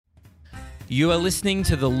You are listening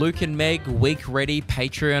to the Luke and Meg Week Ready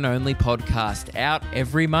Patreon only podcast, out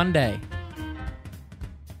every Monday.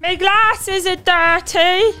 My glasses are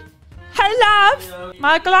dirty. Hey, love.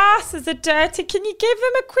 My glasses are dirty. Can you give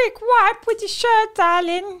them a quick wipe with your shirt,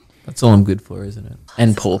 darling? That's all I'm good for, isn't it?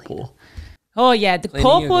 And pawpaw. Oh, yeah. The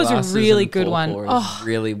pawpaw is a really good one. Is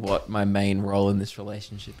really what my main role in this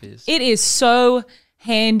relationship is. It is so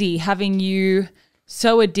handy having you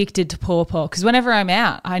so addicted to pawpaw because whenever I'm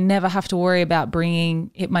out, I never have to worry about bringing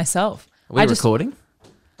it myself. Are we recording?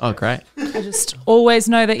 Oh, great. I just always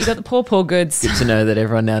know that you got the pawpaw goods. Good to know that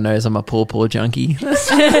everyone now knows I'm a pawpaw junkie.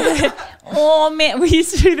 Oh, man. We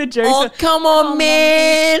used to do the jokes. Oh, come on,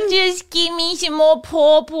 man. Just give me some more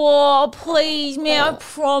pawpaw, please, man. I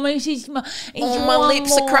promise it's my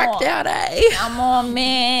lips are cracked out, eh? Come on,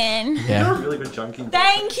 man. Yeah. You're a really good junkie.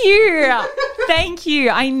 Thank you. Thank you.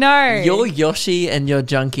 I know. You're Yoshi and you're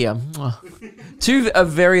junkie. Two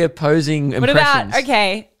very opposing What impressions. about,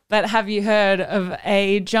 okay, but have you heard of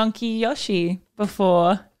a junkie Yoshi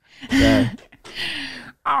before? Yeah.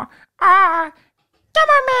 Come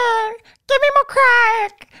on, man. Give me more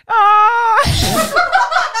crack. Oh,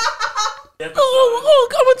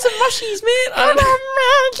 I want some mushies, man. come on,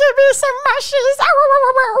 man. Give me some mushes.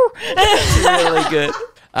 Really good.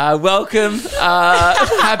 Welcome.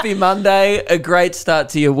 Happy Monday. A great start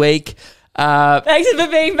to your week. Thanks for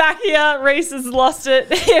being back here. Reese has lost it.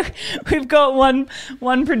 We've got one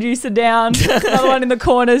producer down. Another one in the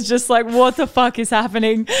corner is just like, what the fuck is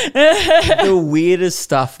happening? The weirdest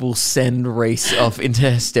stuff will send Reese off into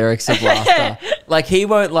hysterics of laughter. Like, he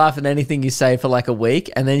won't laugh at anything you say for like a week,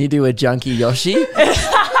 and then you do a junkie Yoshi,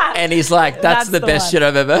 and he's like, that's the best one. shit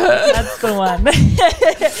I've ever heard. That's the one.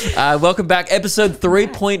 Welcome back. Episode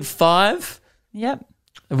 3.5. Yep.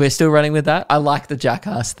 We're still running with that. I like the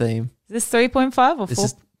Jackass theme. Is this 3.5 or 4?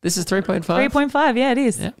 This is 3.5. 3.5, yeah, it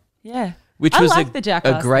is. Yeah. Yeah. Which I was like the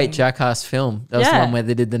Jackass a great thing. Jackass film. That was the Yeah. one where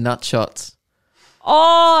they did the nut shots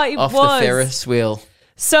Oh, it off was. the Ferris wheel.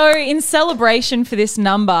 So in celebration for this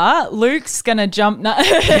number, Luke's going to jump.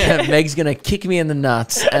 Meg's gonna kick me in the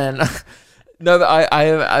nuts, and no, but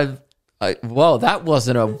I well, that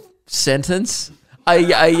wasn't a sentence. I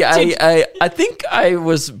think I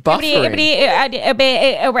was buffering.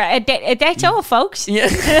 That's all, folks. Yeah.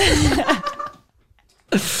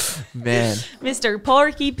 Man, Mr.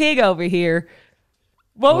 Porky Pig over here.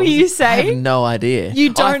 What were you I saying? have no idea.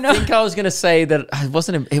 You don't know? I think I was gonna say that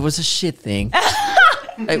it was a shit thing.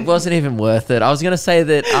 It wasn't even worth it. I was gonna say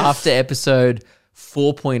that after episode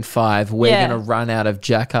 4.5, we're Yeah. gonna run out of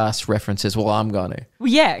Jackass references. Well, I'm gonna, Well,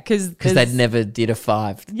 yeah, because they never did a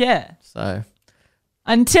 5. Yeah. So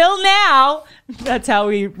Until now, that's how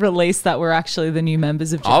we released that we're actually the new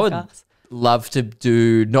members of I would Jackass. love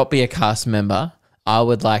to not be a cast member. I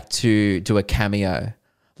would like to do a cameo.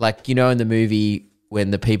 Like, you know, in the movie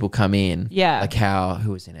when the people come in. Yeah. Like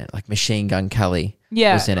who was in it? Like Machine Gun Kelly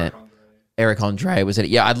Yeah. was in it. Eric Andre was in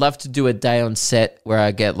it. Yeah, I'd love to do a day on set where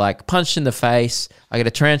I get like punched in the face, I get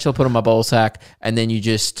a tarantula put on my ball sack, and then you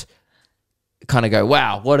just kind of go,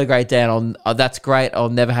 wow, what a great day. And that's great. I'll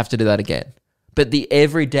never have to do that again. But the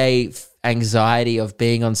everyday anxiety of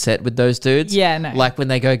being on set with those dudes, Yeah, no. like when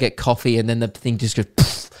they go get coffee and then the thing just goes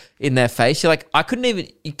poof in their face, you're like, I couldn't even.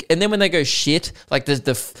 And then when they go shit, like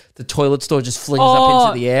the toilet store just flings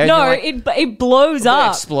up into the air. No, and you're like, it blows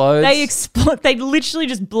up. explodes. They explode. They literally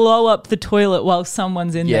just blow up the toilet while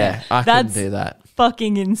someone's in there. yeah, I couldn't do that.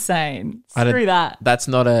 Fucking insane. I don't- Screw that. That's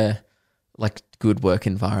not a like good work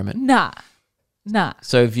environment. Nah.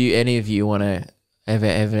 So if any of you want to ever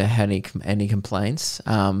had any complaints,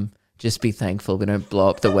 just be thankful we don't blow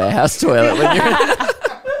up the warehouse toilet when you're.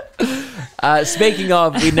 Speaking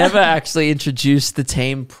of, we never actually introduced the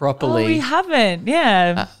team properly. Oh, we haven't.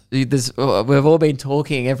 Yeah. We've all been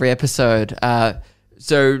talking every episode.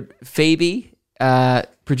 So Phoebe,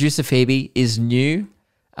 producer Phoebe, is new.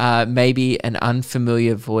 Maybe an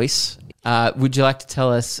unfamiliar voice. Would you like to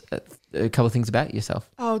tell us a couple of things about yourself?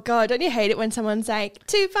 Oh, God, don't you hate it when someone's like,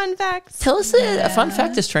 2 fun facts? Tell us a fun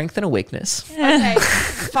fact, a strength and a weakness. Okay,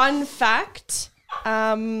 fun fact.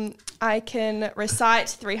 I can recite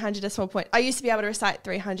 300 decimal points. I used to be able to recite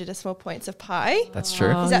 300 decimal points of pi. That's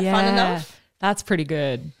true. Is that fun enough? That's pretty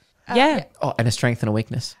good. Yeah. Oh, and a strength and a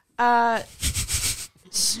weakness.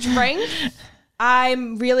 Strength.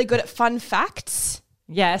 I'm really good at fun facts.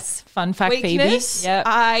 Yes. Fun fact, Weakness. Phoebe. Yep.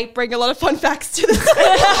 I bring a lot of fun facts to the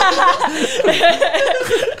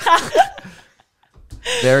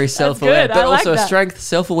Very self-aware, good. I but like also a that. strength,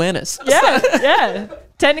 self-awareness. Yeah.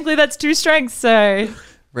 Technically, that's 2 strengths. So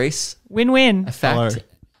Reese, win-win. a fact Hello.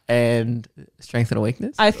 and strength and a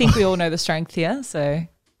weakness. I think we all know the strength here. So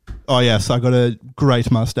Oh, yes. I got a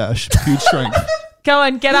great mustache. Huge strength. Go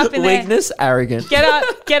on, get up in there. Weakness, arrogant. Get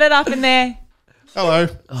it up in there. Hello.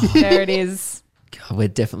 There it is. God, we're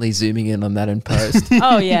definitely zooming in on that in post.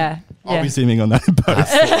 Oh yeah. I'll be zooming on that in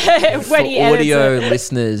post. When For he edits audio it.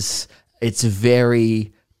 listeners, it's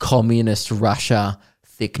very communist Russia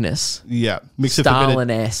thickness. Yeah.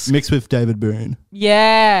 Stalin-esque. Mixed with David Boone.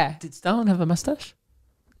 Yeah. Did Stalin have a mustache?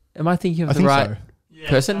 Am I thinking of I the think right so.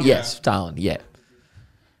 person? Yes, Stalin, yeah.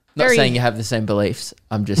 Not Very- saying you have the same beliefs.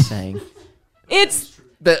 I'm just saying. It's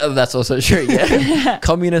That's also true, yeah.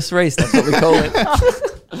 Communist race, that's what we call it.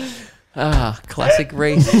 Classic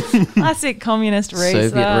race. classic communist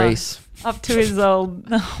race. Soviet race. Up to his old.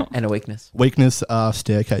 And a weakness. Weakness are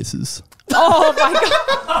staircases. Oh my god.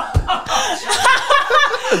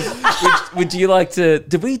 Would you like to...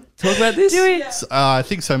 Did we talk about this? Do we? I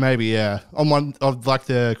think so, maybe, yeah. On one of like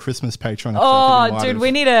the Christmas Patreon episode. I think we Oh, might dude, have.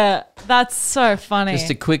 we need a. That's so funny. Just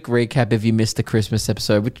a quick recap if you missed the Christmas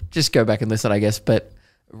episode. Which just go back and listen, I guess. But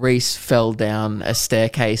Reese fell down a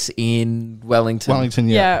staircase in Wellington,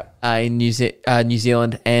 yeah. in New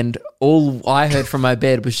Zealand, and all I heard from my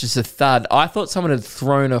bed was just a thud. I thought someone had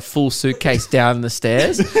thrown a full suitcase down the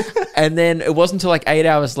stairs, and then it wasn't until like 8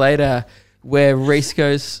 hours later where Reese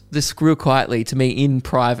goes this real quietly to me in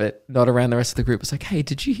private, not around the rest of the group. It's like, hey,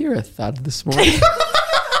 did you hear a thud this morning?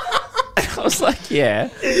 I was like, yeah.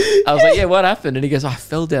 I was like, yeah, what happened? And he goes, I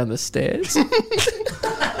fell down the stairs.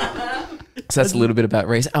 So that's a little bit about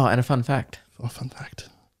Reese. Oh, and a fun fact. Oh, fun fact.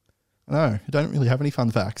 No, I don't really have any fun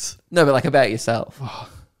facts. No, but like about yourself. I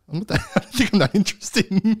don't think I'm that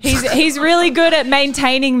interesting. He's really good at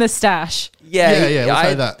maintaining the stash. Yeah, Yeah, we'll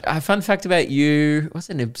say that. A fun fact about you. What's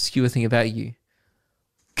an obscure thing about you?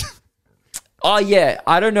 Oh, yeah.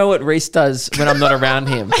 I don't know what Reese does when I'm not around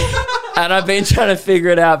him. And I've been trying to figure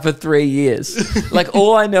it out for 3 years. Like,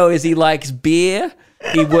 all I know is he likes beer,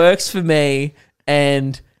 he works for me,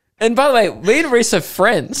 and by the way, me and Reese are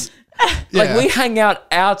friends. Like, Yeah. we hang out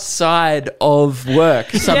outside of work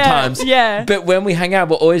sometimes. yeah. But when we hang out,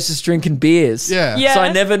 we're always just drinking beers. Yeah. Yeah. So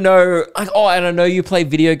I never know, like, oh, and I know you play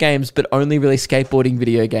video games, but only really skateboarding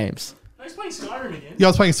video games. I was playing Skyrim again. Yeah, I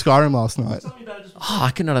was playing Skyrim last night. Tell me about it just Oh,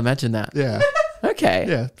 I cannot imagine that. Yeah. Okay.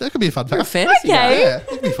 Yeah, that could be a fun You're a fact. fantasy Okay. guy. Yeah,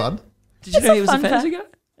 it'd be fun. Did you know he was a fun fantasy guy?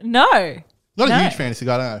 No. Not No. a huge fantasy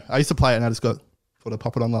guy, no. I used to play it and I just thought I'd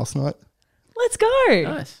pop it on last night. Let's go.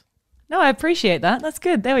 Nice. No, I appreciate that. That's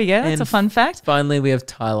good. There we go. That's And a fun fact. Finally, we have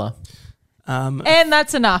Tyler. And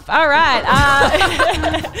that's enough. All right.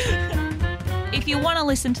 If you want to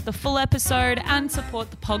listen to the full episode and support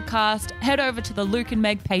the podcast, head over to the Luke and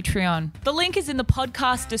Meg Patreon. The link is in the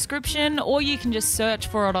podcast description, or you can just search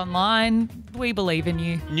for it online. We believe in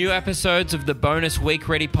you. New episodes of the Bonus Week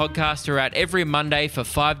Ready podcast are out every Monday for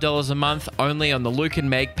 $5 a month, only on the Luke and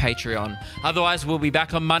Meg Patreon. Otherwise, we'll be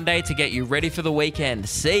back on Monday to get you ready for the weekend.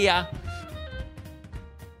 See ya!